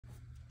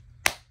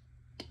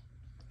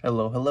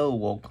Hello,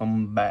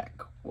 welcome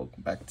back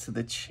to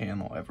the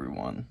channel,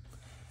 everyone.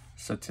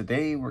 So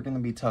today we're going to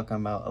be talking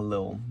about a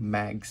little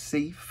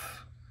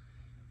MagSafe,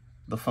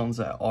 the phones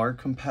that are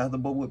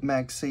compatible with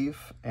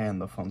MagSafe and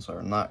the phones that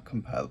are not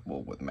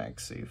compatible with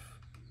MagSafe,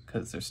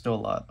 because there's still a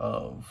lot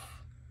of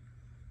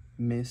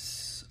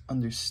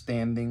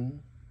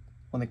misunderstanding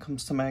when it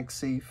comes to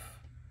MagSafe.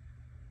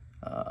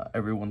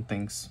 Everyone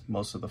thinks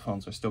most of the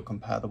phones are still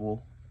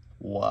compatible,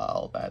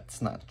 while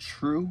that's not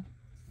true,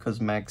 because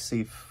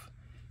MagSafe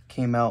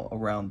came out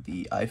around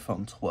the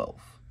iPhone 12.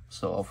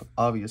 So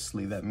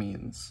obviously that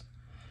means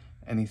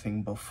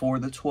anything before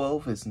the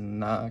 12 is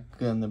not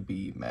gonna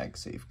be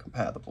MagSafe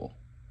compatible.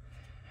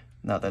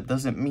 Now that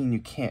doesn't mean you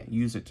can't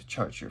use it to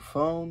charge your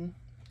phone.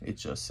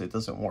 It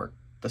doesn't work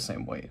the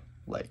same way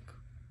like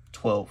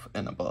 12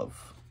 and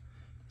above.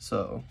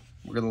 So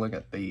we're gonna look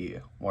at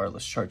the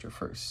wireless charger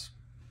first.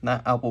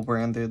 Not Apple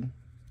branded,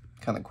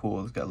 kind of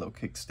cool. It's got a little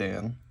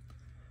kickstand,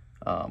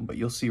 but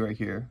you'll see right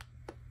here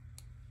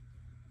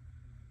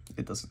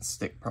it doesn't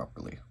stick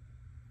properly.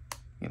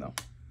 You know,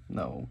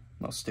 no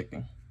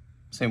sticking.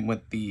 Same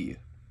with the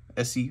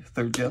SE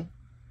 3rd gen.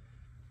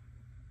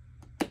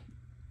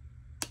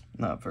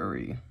 Not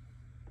very,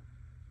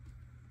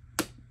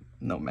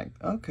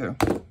 okay.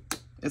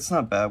 It's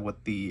not bad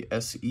with the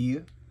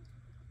SE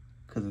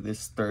because it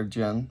is 3rd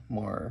gen,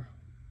 more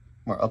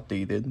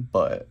updated,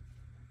 but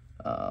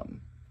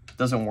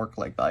doesn't work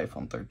like the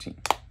iPhone 13.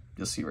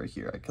 You'll see right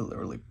here, I can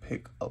literally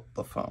pick up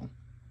the phone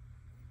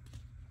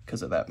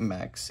because of that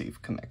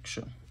MagSafe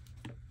connection.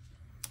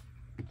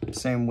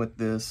 Same with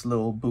this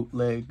little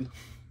bootleg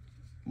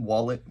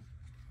wallet.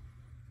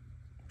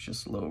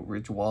 Just a little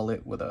Ridge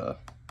wallet with a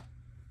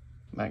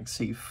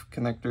MagSafe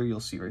connector.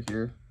 You'll see right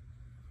here.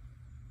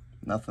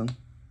 Nothing.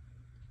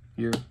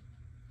 Here.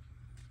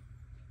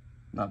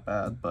 Not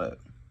bad, but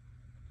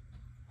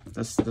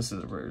this is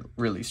a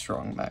really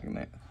strong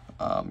magnet.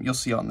 You'll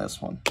see on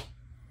this one.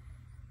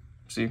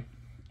 See?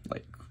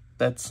 Like,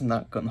 that's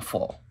not gonna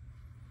fall.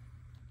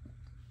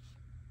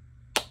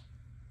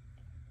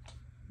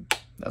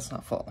 That's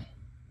not falling.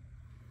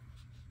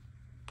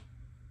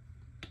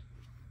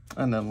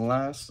 And then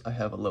last, I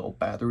have a little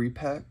battery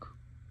pack.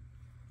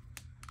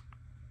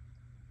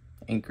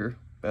 Anchor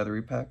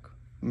battery pack.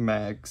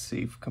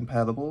 MagSafe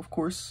compatible, of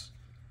course.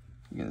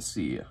 You're gonna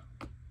see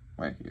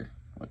right here.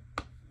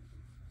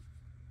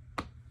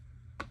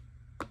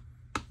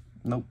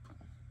 Nope.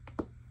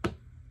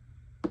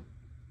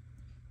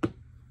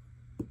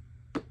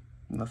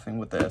 Nothing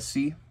with the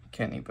SE.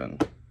 Can't even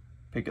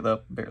pick it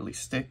up, barely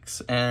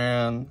sticks.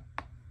 And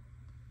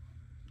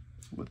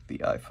with the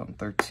iPhone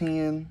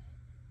 13,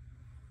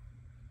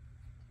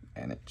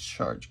 and it's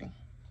charging.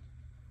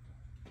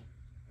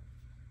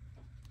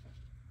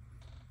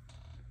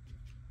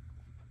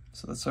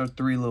 So that's our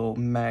 3 little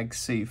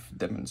MagSafe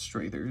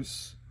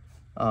demonstrators.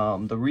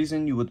 The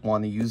reason you would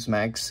want to use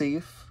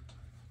MagSafe,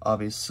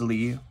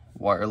 obviously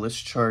wireless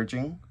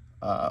charging.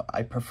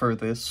 I prefer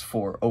this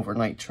for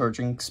overnight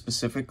charging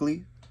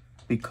specifically,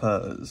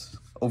 because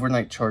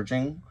overnight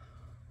charging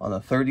on a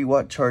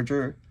 30-watt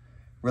charger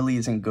really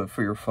isn't good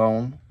for your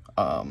phone.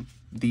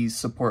 These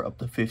support up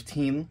to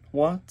 15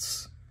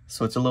 watts,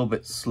 so it's a little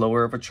bit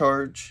slower of a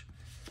charge.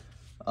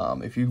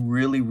 If you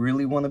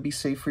really want to be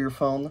safe for your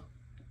phone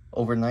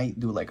overnight,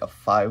 do like a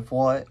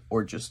 5-watt,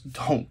 or just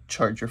don't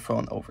charge your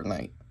phone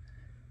overnight.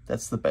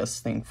 That's the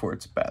best thing for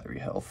its battery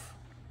health.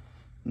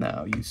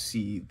 Now you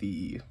see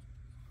the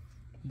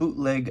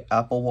bootleg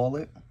Apple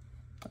wallet.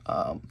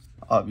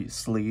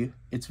 Obviously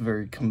it's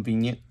very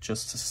convenient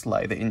just to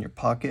slide it in your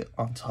pocket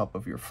on top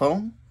of your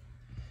phone.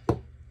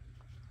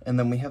 And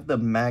then we have the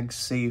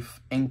MagSafe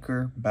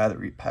Anchor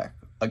battery pack.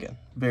 Again,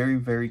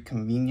 very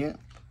convenient.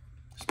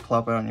 Just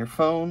plop it on your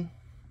phone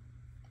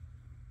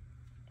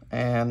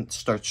and it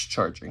starts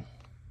charging.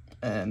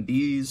 And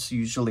these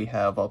usually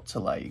have up to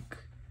like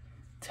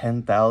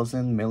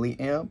 10,000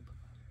 milliamp.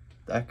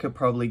 That could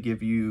probably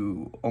give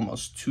you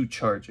almost 2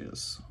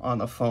 charges on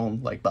a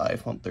phone like the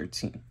iPhone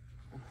 13.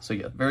 So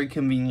yeah, very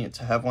convenient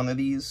to have one of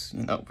these,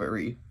 you know,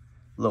 very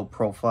low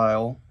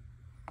profile,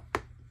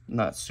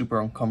 not super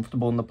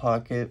uncomfortable in the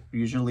pocket.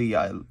 Usually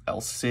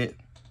I'll sit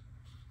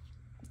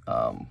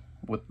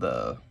with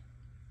the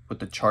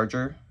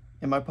charger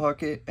in my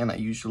pocket, and I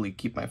usually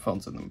keep my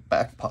phones in the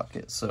back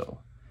pocket, so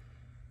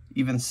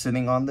even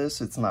sitting on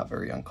this, it's not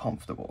very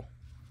uncomfortable.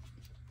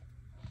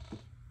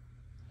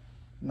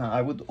 Now,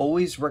 I would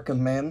always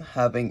recommend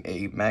having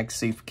a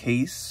MagSafe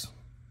case.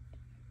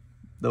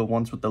 The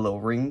ones with the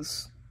little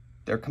rings,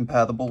 they're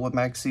compatible with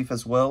MagSafe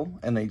as well,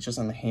 and they just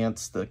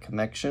enhance the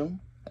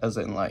connection, as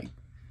in like,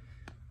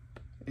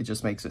 it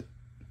just makes it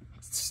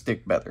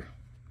stick better.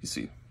 You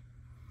see,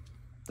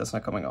 that's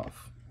not coming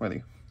off.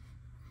 Ready?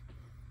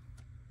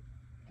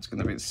 It's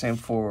gonna be the same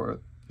for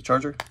the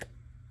charger.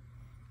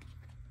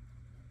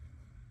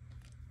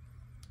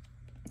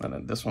 And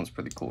then this one's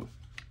pretty cool.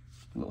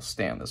 A little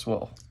stand as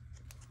well.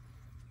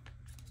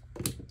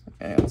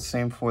 And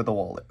same for the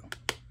wallet.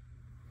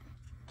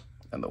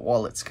 And the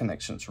wallet's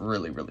connection's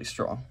really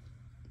strong.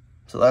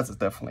 So that's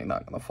definitely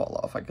not gonna fall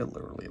off. I could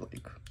literally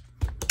like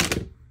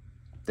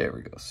There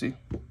we go, see?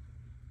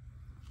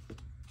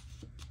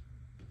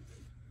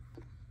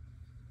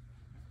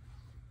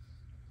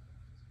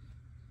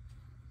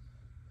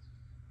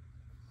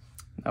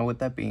 Now with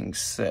that being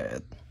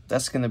said,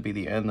 that's going to be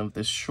the end of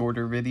this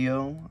shorter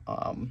video.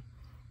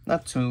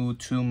 Not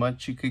too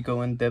much you could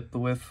go in depth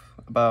with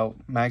about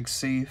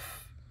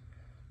MagSafe,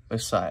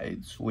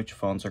 besides which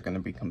phones are going to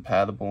be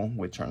compatible,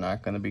 which are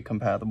not going to be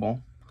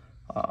compatible.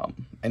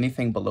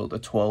 Anything below the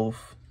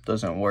 12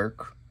 doesn't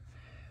work.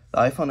 The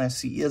iPhone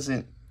SE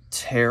isn't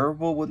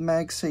terrible with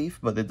MagSafe,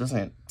 but it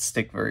doesn't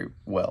stick very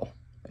well.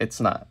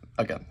 It's not,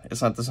 again,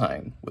 it's not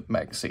designed with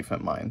MagSafe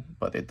in mind,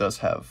 but it does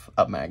have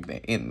a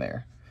magnet in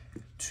there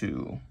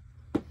to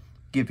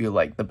give you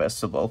like the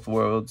best of both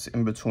worlds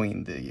in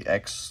between the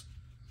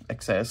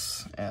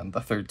XS and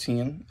the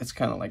 13. It's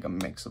kind of like a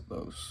mix of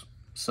those.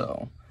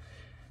 So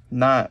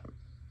not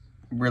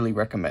really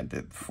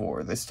recommended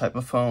for this type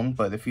of phone,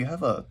 but if you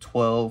have a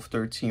 12,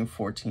 13,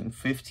 14,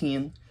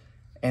 15,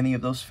 any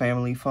of those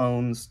family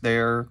phones,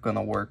 they're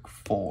gonna work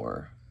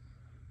for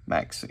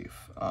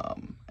MagSafe.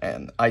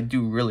 And I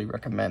do really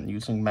recommend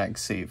using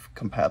MagSafe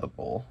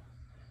compatible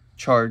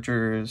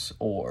chargers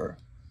or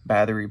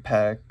battery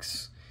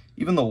packs.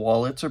 Even the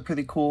wallets are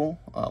pretty cool.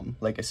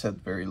 Like I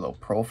said, very low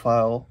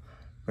profile,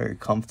 very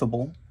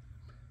comfortable,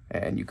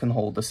 and you can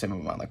hold the same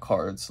amount of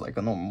cards like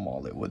a normal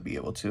wallet would be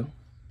able to.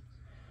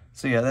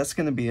 So yeah, that's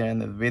going to be the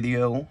end of the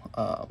video.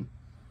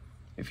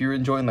 If you're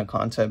enjoying the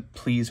content,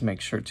 please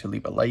make sure to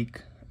leave a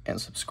like and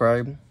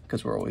subscribe,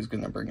 because we're always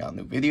going to bring out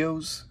new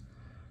videos.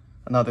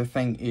 Another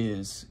thing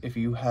is, if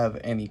you have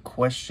any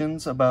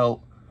questions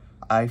about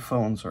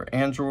iPhones or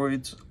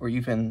Androids or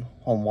even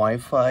home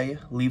Wi-Fi,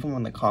 leave them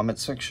in the comment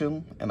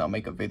section and I'll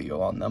make a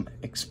video on them,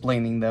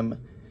 explaining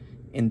them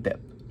in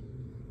depth.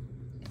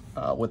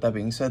 With that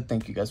being said,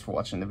 thank you guys for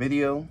watching the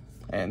video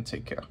and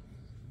take care.